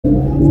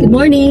Good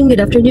morning,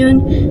 good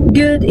afternoon,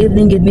 good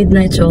evening, good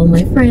midnight to all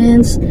my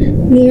friends,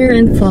 near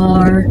and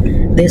far.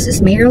 This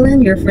is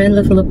Marilyn, your friend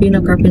La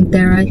Filipino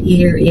Carpintera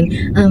here in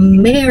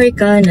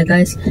America. Na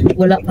guys,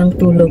 wala pang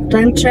tulog.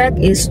 Time check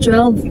is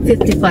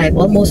 12:55,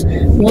 almost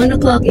 1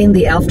 o'clock in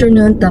the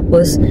afternoon.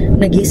 Tapos,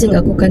 nagising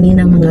ako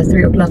kanina mga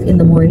 3 o'clock in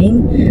the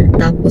morning.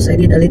 Tapos,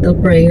 I did a little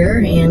prayer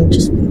and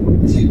just,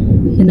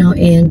 you know,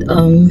 and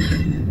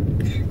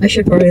I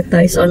should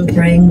prioritize on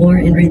praying more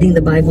and reading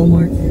the Bible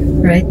more,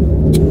 right?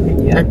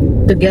 Yeah.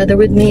 Together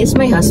with me is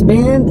my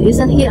husband.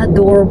 Isn't he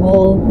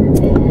adorable?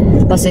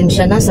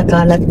 Pasensya na sa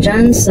kalat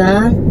dyan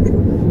sa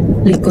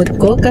likod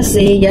ko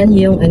kasi yan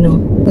yung ano.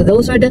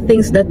 Those are the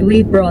things that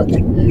we brought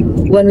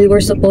when we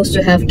were supposed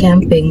to have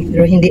camping.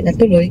 Pero hindi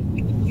natuloy.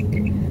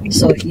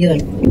 So,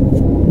 yun.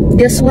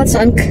 Guess what,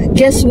 son?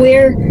 Guess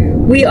where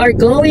we are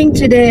going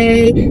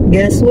today?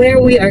 Guess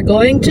where we are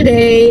going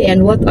today?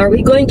 And what are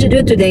we going to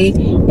do today?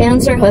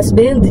 Answer,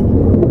 husband.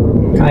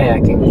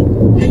 Kayaking.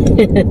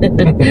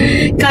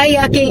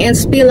 Kayaking and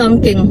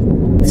spelunking.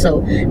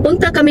 So,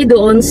 punta kami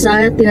doon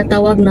sa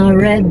tinatawag na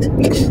Red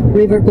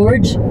River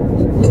Gorge.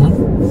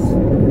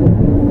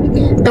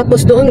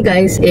 Tapos doon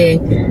guys,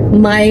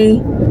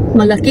 may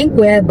malaking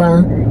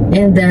cueva,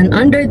 and then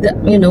under the,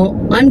 you know,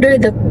 under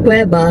the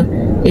cueva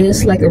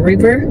is like a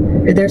river.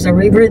 There's a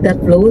river that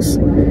flows.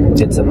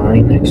 It's a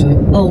mine, actually.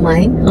 Oh,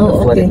 mine?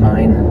 Oh, okay.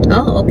 Mine.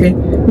 Oh, okay.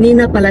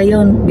 Nina pala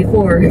yun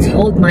before. It's an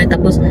old mine,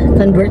 tapos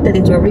converted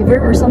into a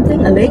river or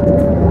something, a lake.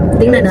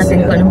 Tingnan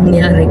natin kung anong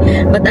nangyari.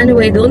 But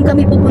anyway, doon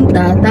kami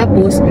pupunta,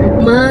 tapos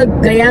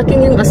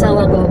mag-kayaking yung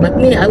asawa ko. But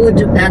me, I would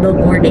do paddle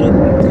boarding.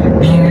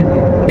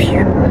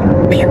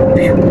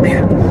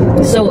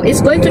 So, it's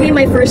going to be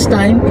my first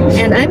time,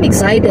 and I'm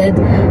excited.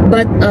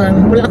 But,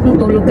 wala akong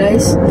tulog,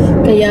 guys.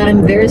 Kaya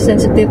I'm very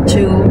sensitive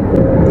to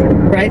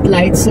bright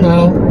lights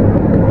now.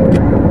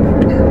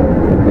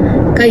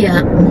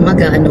 Kaya,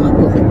 mag-ano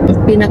ako.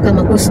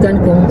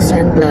 Pinakamakusgan kong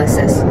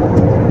sunglasses.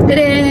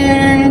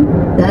 Tadang!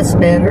 That's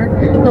better.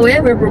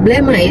 However,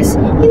 problema is,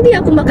 hindi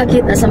ako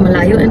makakita sa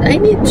malayo and I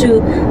need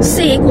to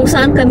see kung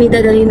saan kami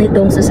dadalhin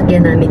itong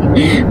sasakyan namin.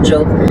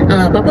 Joke.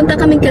 Papunta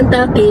kaming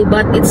Kentucky,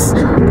 but it's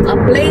a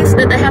place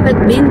that I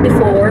haven't been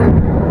before.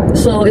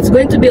 So, it's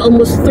going to be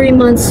almost 3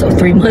 months, 3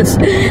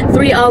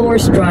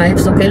 hours drive.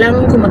 So,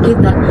 kailangan ko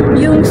makita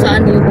yung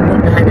saan yung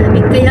pupuntahan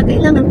namin. Kaya,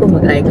 kailangan ko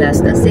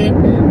mag-eyeglass kasi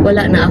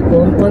wala na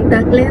akong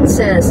contact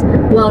lenses.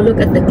 Wow, look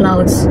at the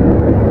clouds.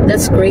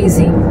 That's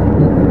crazy.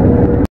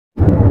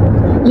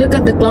 Look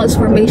at the clouds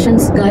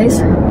formations, guys.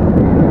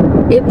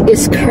 It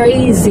is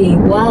crazy.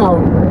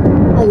 Wow.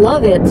 I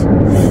love it.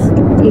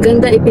 Ang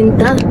ganda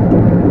ipinta.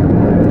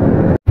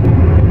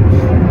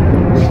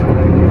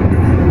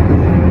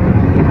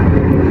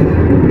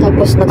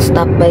 Tapos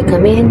nag-stop by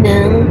kami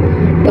ng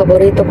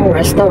paborito kong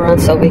restaurant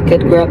so we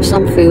could grab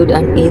some food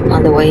and eat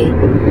on the way.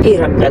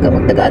 Hirap talaga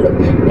mag-Tagalog.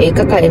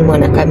 Kakain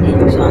muna kami.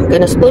 So I'm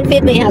gonna spoon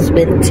feed my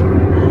husband.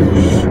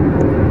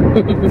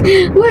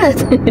 What?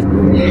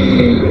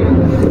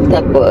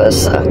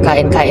 Tapos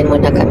kain-kain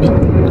muna kami.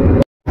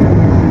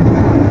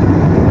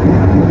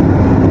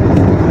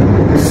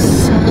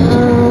 Sa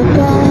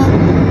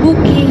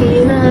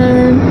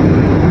bukiran.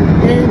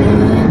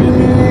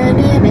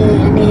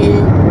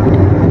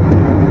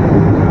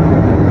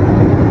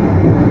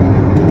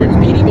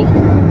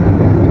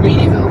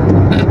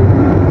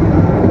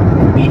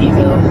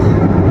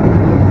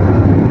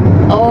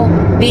 Oh,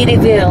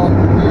 Beattyville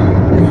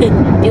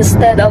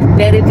instead of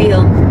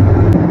Berryville.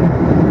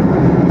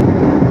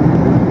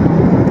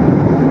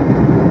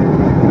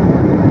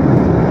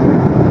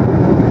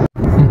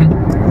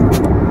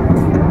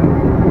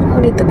 No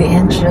need to be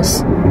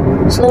anxious.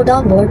 Slow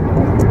down, board.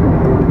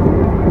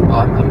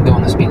 Oh, I'm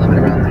going the speed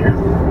limit around there.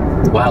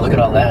 Wow, look at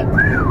all that.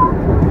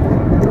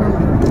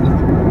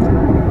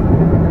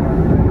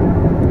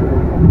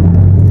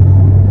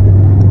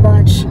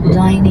 Lodge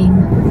dining.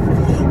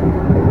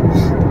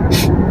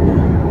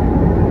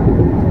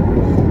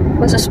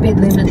 What's the speed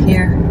limit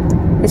here?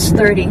 It's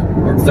 30.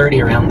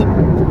 30 around the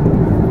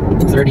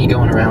 30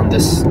 going around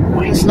this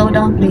way. Slow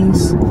down,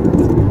 please.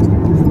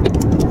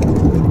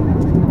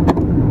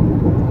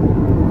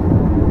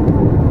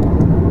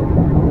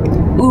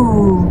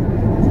 Ooh,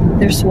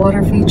 there's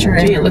water feature.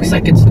 Gee, it looks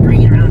like it's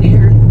green around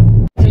here.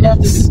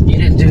 You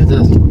didn't do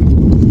the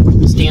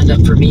stand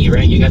up for me,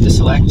 right? You got to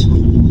select.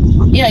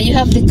 Yeah, you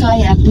have the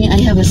kayak. Me, I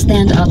have a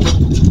stand up.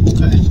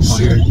 Okay. Oh,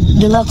 here.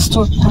 Deluxe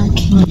store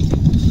parking.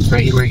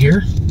 Right, we're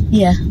here.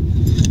 Yeah.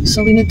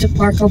 So we need to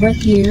park over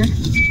here.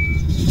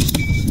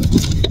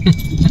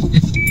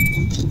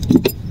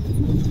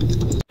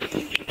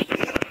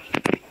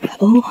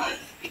 Oh.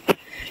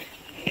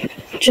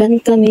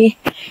 Diyan kami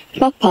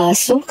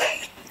papasok.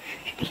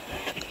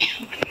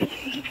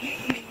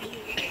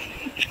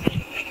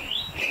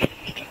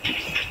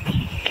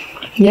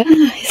 Yeah,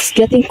 it's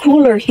getting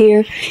cooler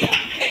here.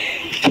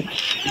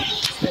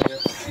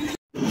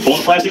 Pull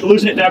the plastic,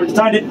 loosen it, dab it,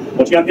 tighten it.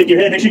 Once you got to pick your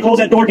head, make sure you close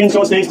that door again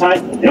so it stays tight.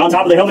 And on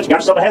top of the helmet, you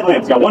got yourself a headlamp.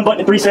 It's got 1 button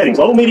and 3 settings,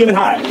 low, medium, and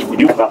high. You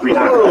do about 3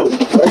 times.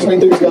 Right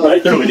through,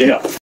 Right through it,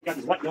 yeah. Got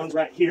this white guns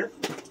right here.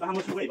 So how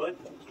much you weigh, bud?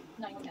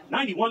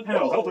 91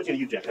 pounds. I'll put you in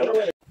a U-jack.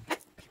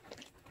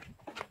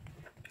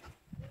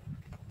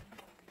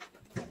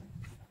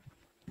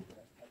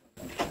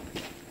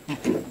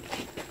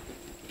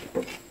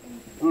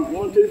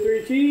 One, two,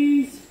 three,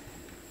 cheese.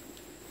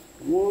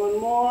 One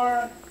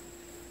more.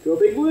 Go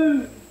big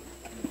blue.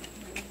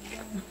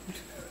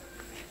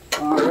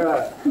 All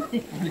right.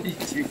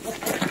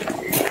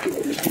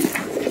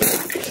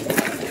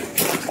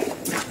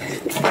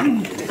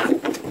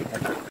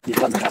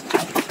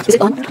 Is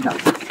it on? No.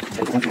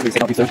 1, 2, 3,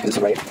 sit on this is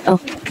right. Oh. All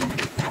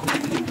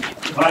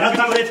right, now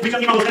time for this. We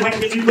come to the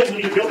next you listen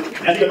to you go.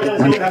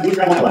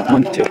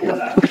 1,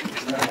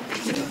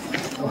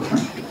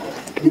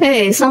 2.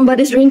 Hey,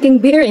 somebody's drinking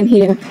beer in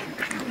here.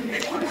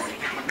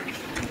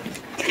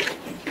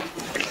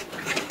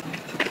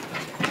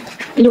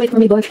 Can you wait for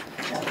me, boy?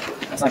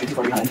 That's not too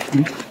far behind.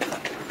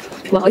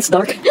 Wow, it's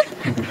dark.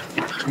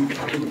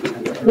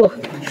 Whoa.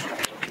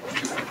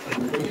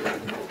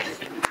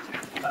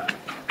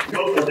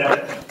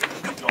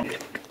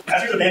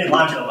 That's your abandoned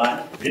limestone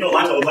mine. You know what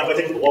limestone looks like when I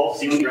take it to the wall,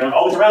 ceiling, ground.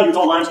 All this around here is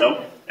all limestone.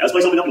 Now, this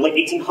place opened up in the late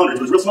 1800s.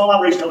 It was a real small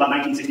operation until about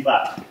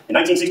 1965. In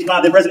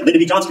 1965, then President Lyndon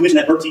B. Johnson commissioned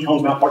that Burt T.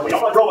 Holmes Mountain Parkway. Y'all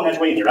probably drove on that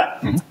way in here,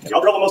 right?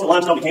 Y'all drove on most of the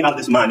limestone that came out of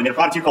this mine. They made a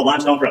product here called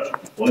limestone crushed. One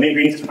of the main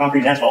ingredients is for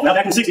concrete and asphalt. Now,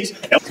 back in the 60s,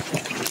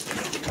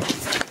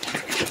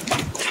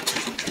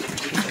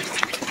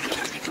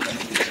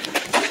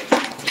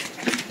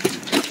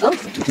 Oh,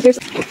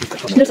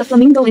 there's a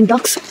flamingo and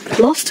ducks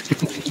lost.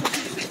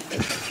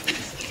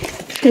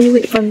 Can you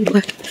wait for me,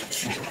 boy?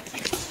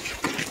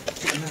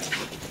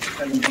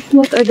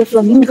 What are the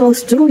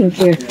flamingos doing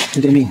here? What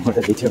do you mean? What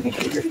are they doing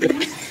here?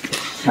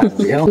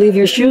 Real? Leave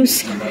your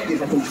shoes.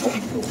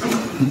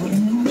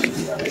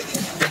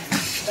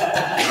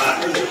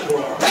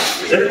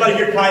 everybody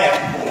here kayak?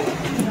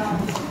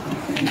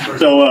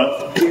 So,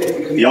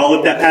 y'all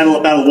lift that paddle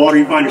up out of the water,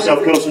 you find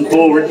yourself coasting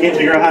forward, can't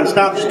figure out how to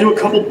stop, just do a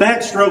couple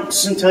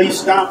backstrokes until you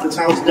stop. That's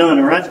how it's done,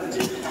 alright?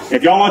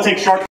 If y'all want to take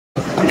shark...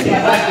 You go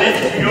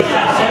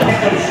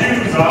take those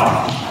shoes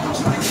off.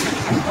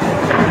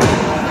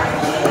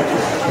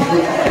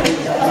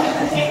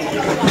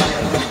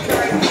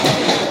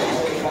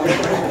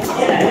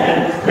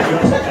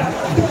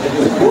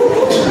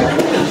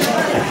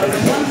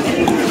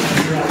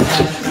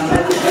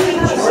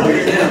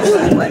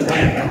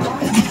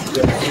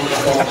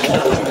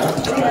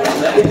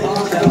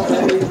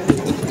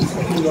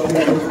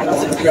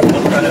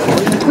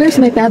 Where's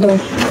my paddle?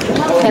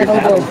 Paddle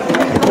boat.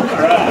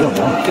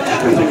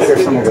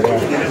 There's some over there.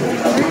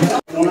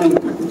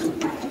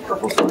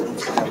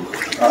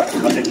 Alright,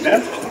 I'll take the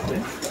paddle.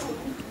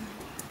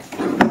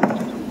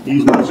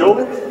 Use my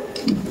shoulder.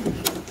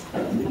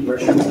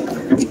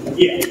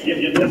 Yeah,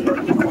 that's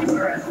perfect.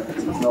 Alright.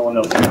 No one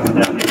else coming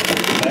down here.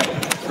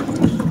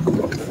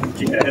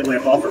 Keep that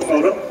headlamp off for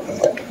photo.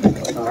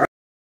 Alright.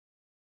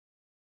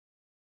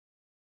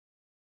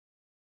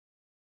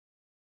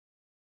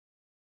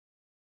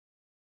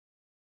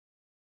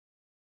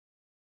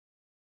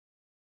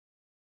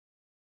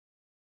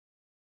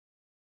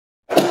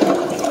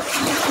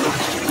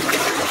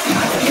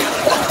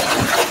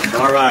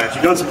 Alright,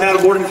 you done some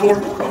paddleboarding before?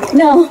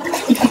 No.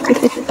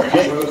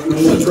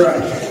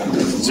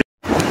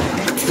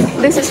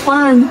 This is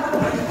fun.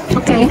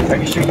 Okay. Are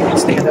you sure you can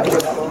stand up for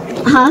that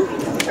long? Huh?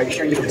 Are you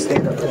sure you can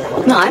stand up for that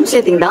long? No, I'm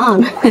sitting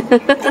down. You're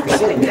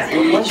sitting down.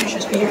 Why don't you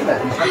just be here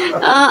then?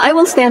 I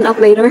will stand up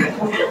later.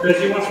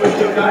 Does you want to switch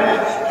to a kayak?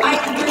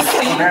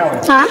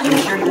 Marilyn, Huh? are you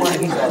sure you want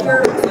to use that?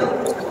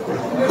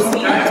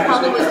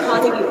 Probably what's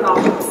causing you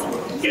problems.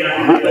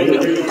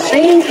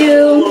 Thank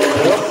you.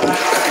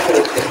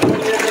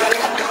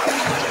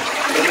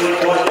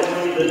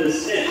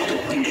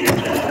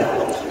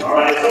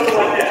 Alright, something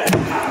like that.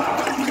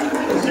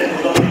 Send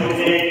something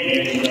okay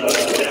and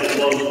send the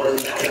load for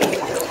it.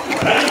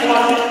 I just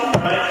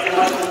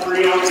watch it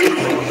free on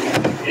YouTube.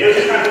 It was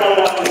just kind of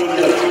watching the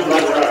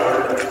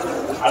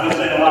I've been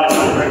spending a lot of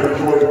time regular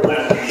for the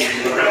last few years.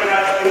 But right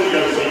now, the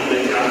other things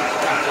that kind of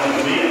fun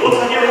to me. It looks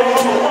like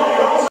everyone's on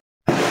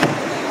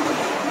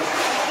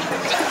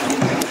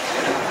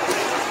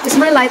the Is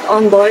my light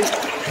on board?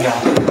 No.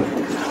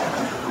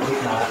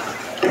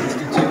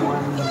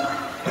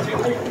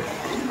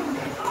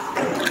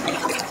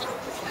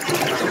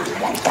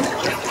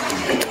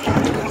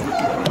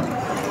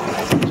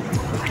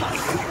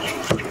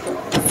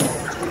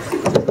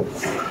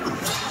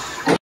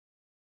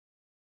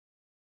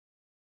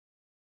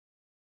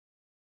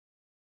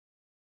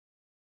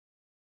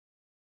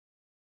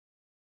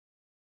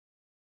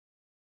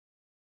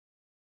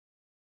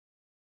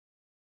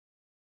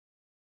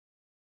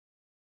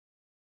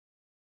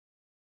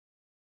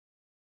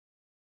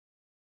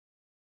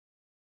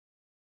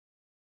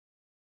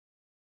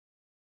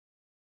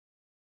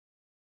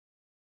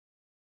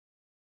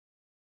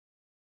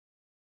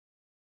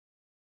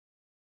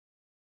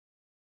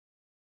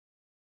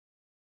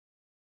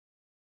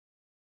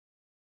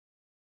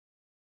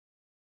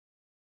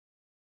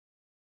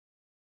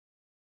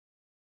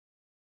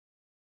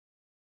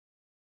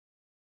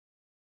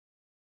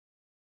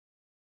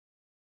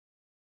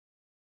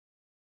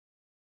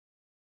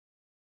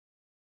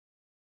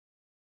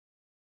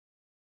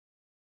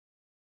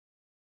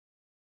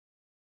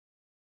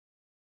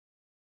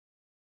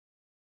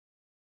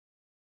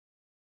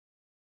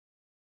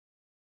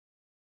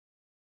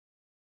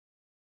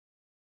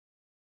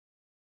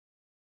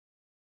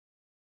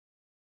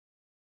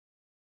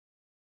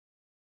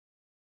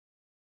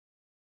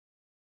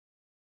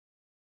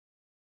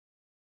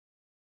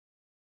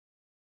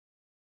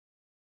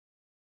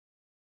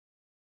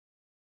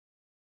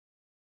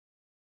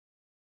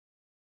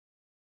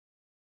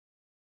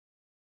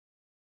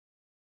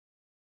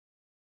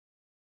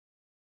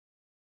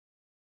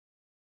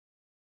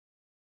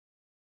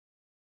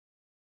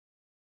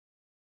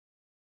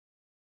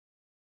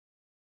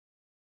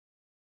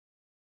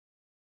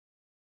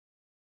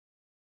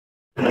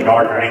 in the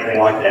garden or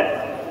anything like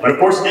that. But of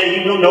course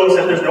today you will notice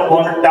that there's no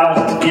longer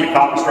thousands of feet of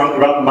cotton strung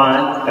throughout the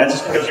mine. That's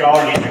just because y'all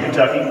are in Eastern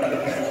Kentucky.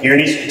 Here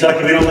in Eastern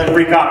Kentucky we don't let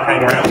free cotton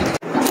hang around.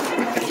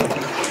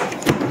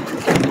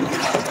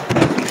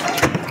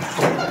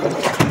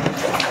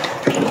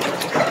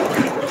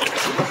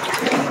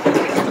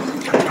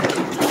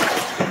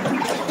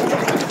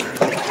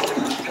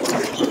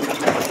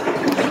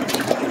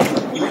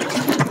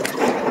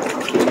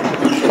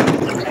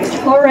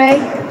 Hooray!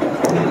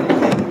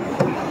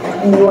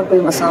 Iniwan ko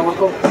yung asawa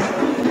ko.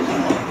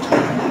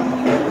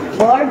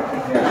 Bard?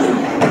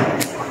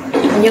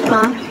 Anyo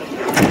ka?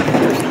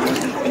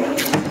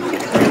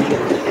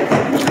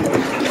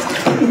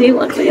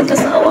 Iniwan ko yung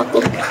asawa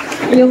ko.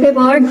 Are you okay,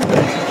 Bard?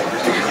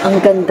 Ang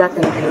ganda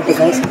talaga ito,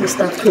 guys.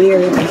 Crystal clear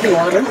yung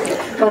water.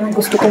 Parang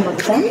gusto kong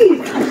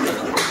mag-dive.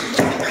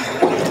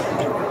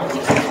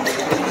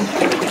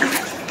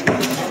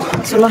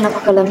 Kaso lang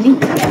napakalamig.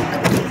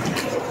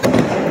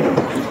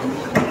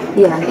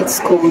 Yeah, it's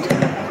cold.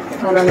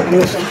 Parang ano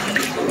siya.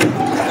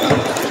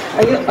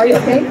 Are you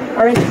okay?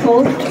 Aren't you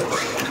cold?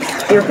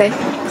 You okay?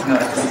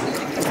 No.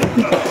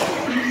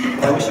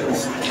 I wish it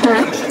was.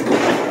 Huh?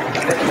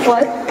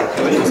 What? I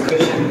wish it was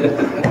cushioned.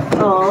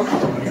 Oh.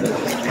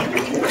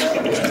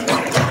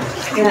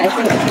 Yeah,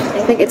 I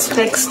think it's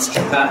fixed.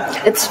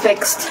 It's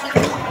fixed.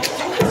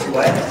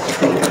 What?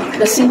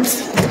 The seat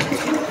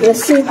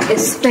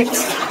is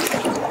fixed.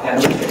 Yeah,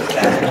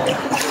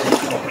 that.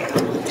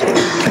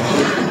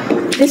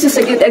 This is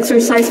a good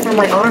exercise for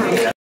my arm.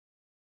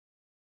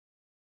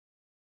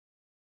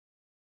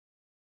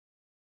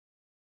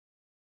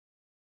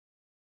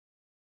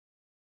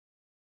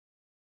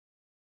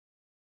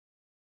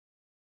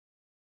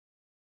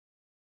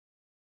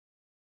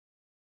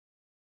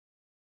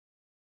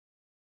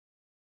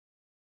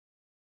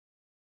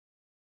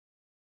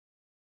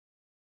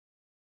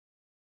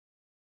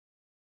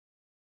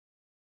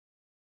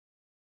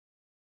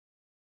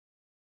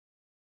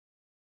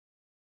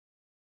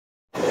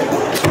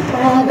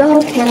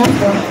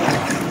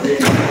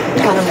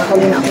 Parang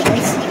nakuli na ako,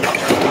 guys.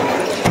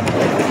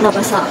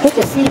 Nabasa ako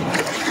kasi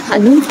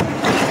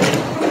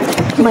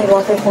may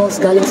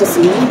waterfalls galing sa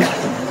ceiling.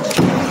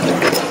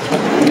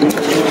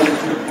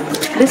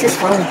 This is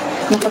fun.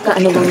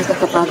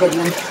 Nakakapagod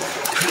lang.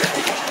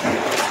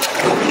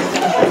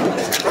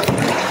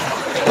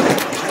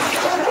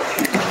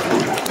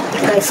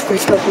 Guys,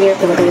 crystal clear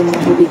talaga yung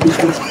mga tubig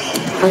dito.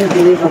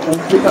 Unbelievable.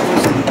 Kita mo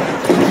siya.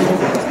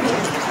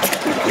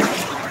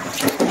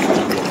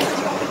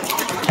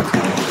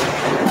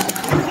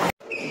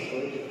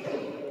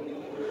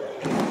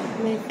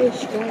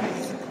 Fish,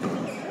 guys.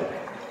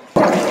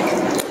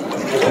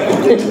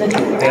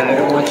 Yeah, I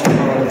don't want you to.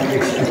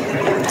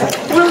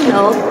 Well,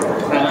 no.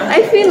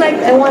 I feel like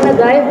I want to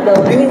dive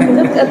though. I mean,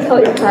 look at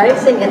how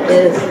enticing it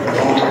is.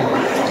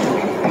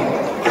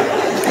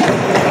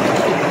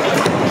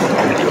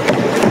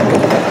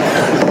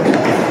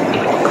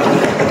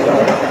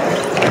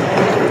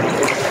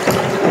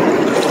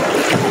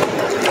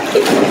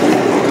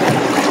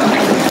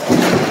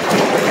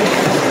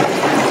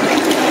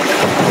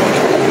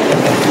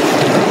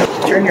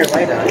 Turn your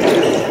light on.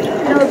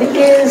 No,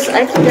 because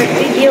I cannot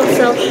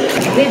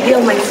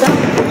video myself.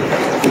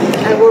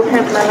 I will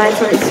have my lights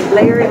on. It's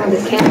blaring on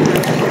the camera.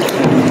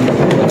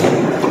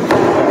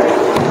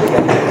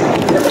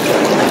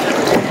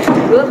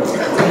 Whoops.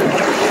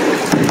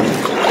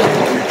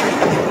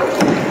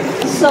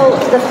 So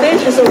the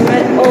fish is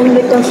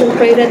only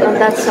concentrated on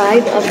that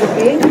side of the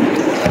cave.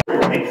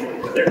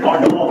 There are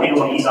no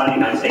volcanoes on the east side of the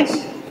United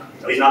States.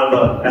 At least not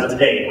as of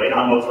today, anyway,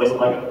 not most places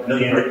like a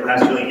million or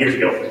perhaps 2 million years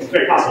ago. It's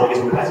very possible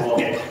because we've had some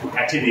volcanic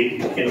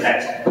activity in the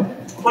past.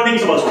 But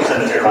maybe some of us will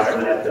send this air rock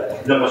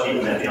that not much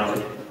deeper than that, to be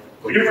honest.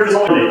 We do refer to this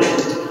all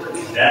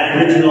that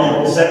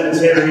original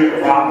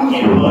sedimentary rock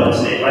in mud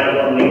state right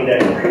underneath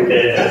that creek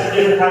bed. That's a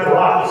different type of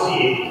rock you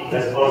see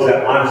as opposed to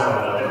that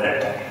limestone up in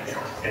there.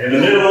 And in the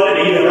middle of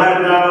it, even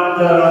right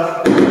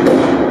about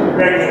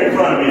directly in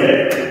front of me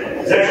there,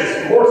 there's actually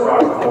some quartz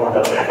rocks formed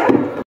up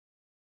there.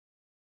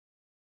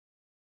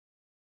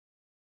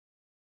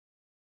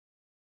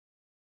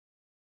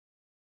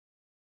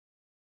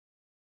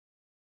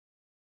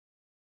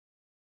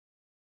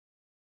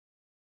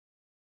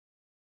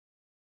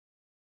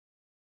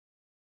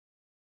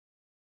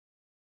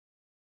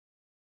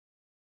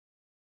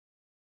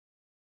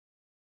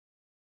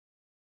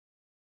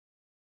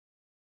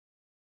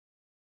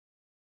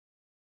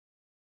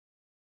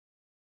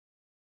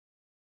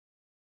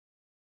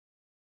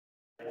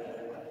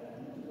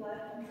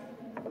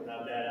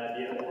 Not a bad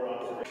idea for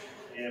observation.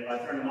 And if I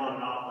turn them on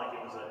and off like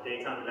it was a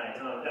daytime and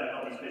nighttime, that'd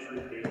help these fish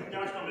reproduce.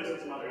 Now we're still missing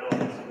some other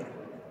elements.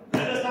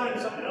 That does tie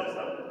into something else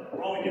though.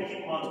 We're only going to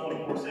keep them on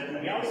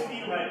 24/7. We always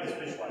feed them right at these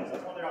fish lights.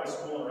 That's why they're always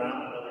schooling around.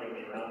 I know they're going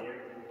to be around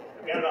here.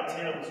 We've got about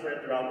 10 of them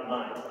spread throughout the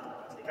mine.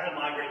 They kind of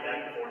migrate back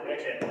and forth. We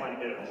actually had quite a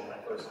bit of them on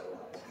that first one.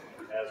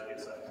 As a good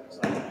size.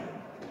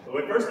 When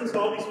we first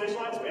installed these fish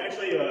lights, we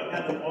actually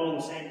had them all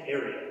in the same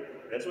area.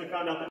 That's when we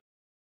found out that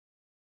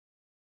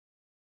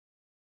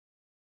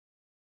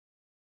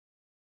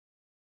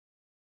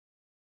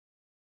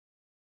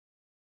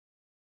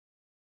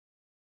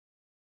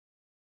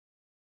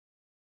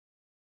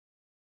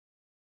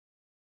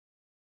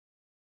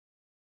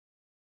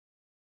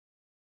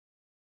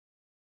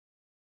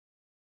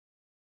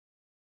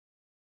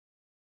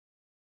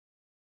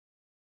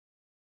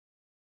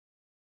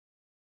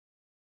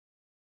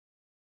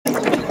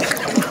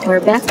We're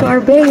back to our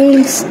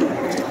base.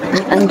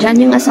 At andyan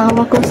yung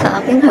asawa ko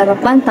sa aking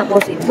harapan,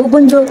 tapos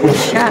ibubundok ko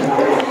siya.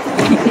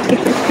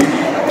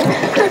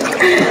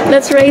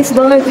 Let's race,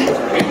 dog.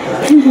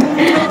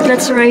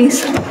 Let's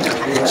race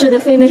to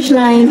the finish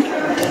line.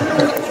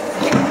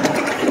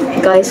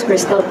 Guys,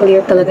 crystal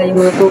clear talaga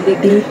yung mga tubig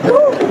dito.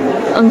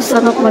 Ang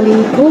sarap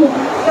maligo.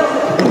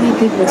 Oh my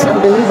goodness,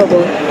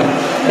 unbelievable.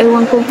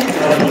 Ewan ko,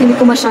 hindi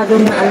ko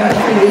masyadong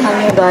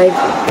naintindihan yung guide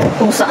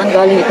kung saan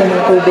galing itong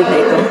mga tubig na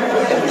ito.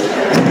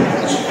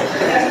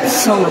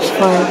 So much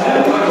fun.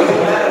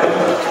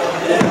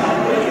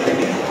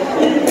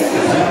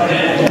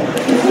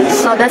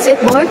 So that's it,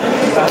 boy?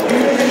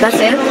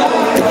 That's it?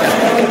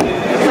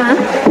 Huh?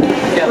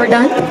 We're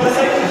done?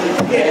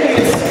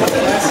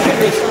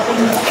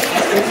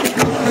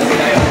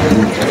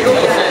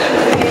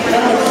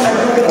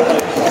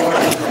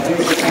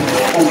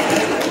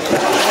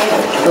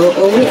 So,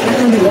 uwi na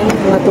kami lang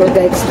yung mga tour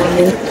guides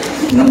namin.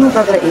 Hindi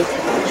mababait.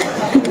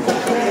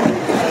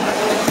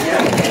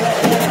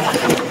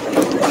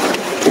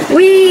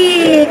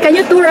 Wee! Can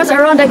you tour us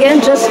around again?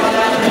 Just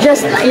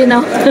you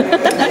know,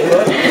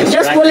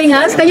 just pulling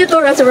us. Can you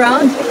tour us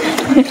around?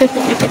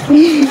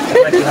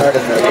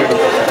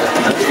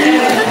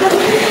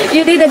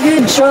 You did a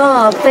good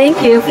job.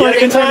 Thank you for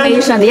the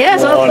information.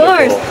 Yes, of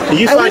course.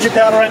 Can you slide your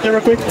paddle right there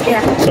real quick?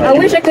 Yeah. I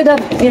wish I could have,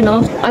 you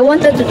know, I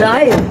wanted to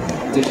dive.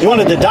 You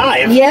wanted to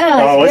dive?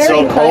 Yeah. Oh, it's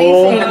so very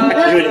cold.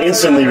 enticing. You would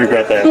instantly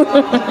regret that.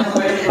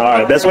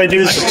 Alright, best way to do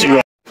this is to...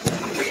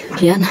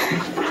 Yan.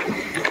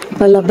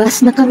 Palabas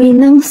na kami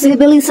ng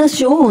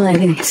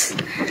sibilisasyon.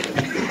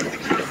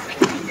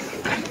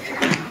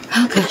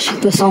 Oh gosh, it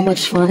was so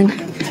much fun.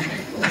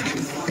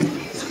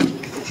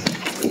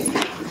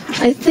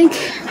 I think,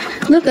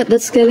 look at that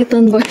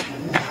skeleton boy.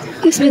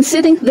 He's been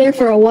sitting there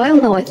for a while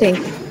now, I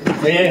think.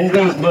 Yeah, his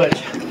name is Butch.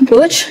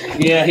 Butch?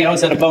 Yeah, he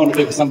always had a bone to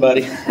pick with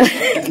somebody.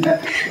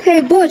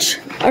 Hey,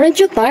 Butch, aren't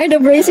you tired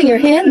of raising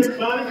your hand?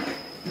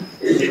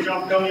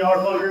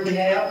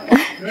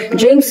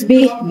 James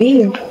B.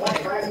 Beam.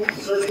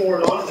 Search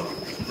for it on.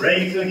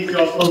 Ready to get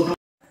y'all close.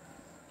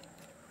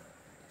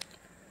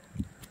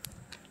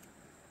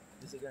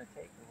 Is it going to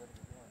take? Or what is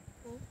it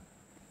doing?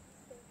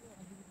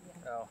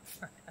 Oh.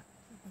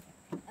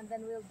 And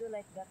then we'll do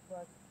like that,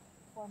 but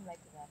form like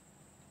that.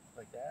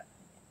 Like that?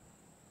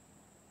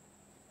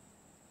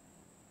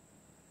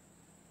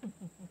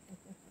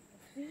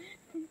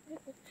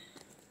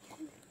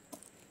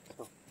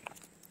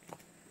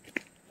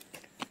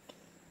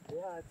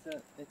 Yeah,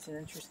 it's an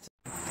interesting.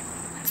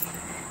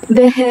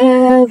 The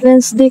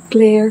heavens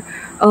declare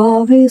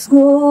of His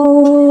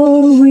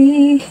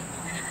glory.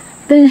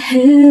 The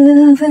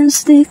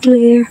heavens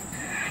declare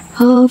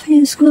of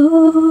His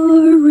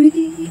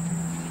glory.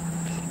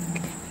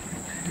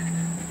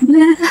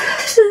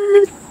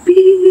 Blessed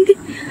be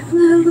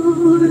the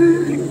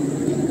Lord.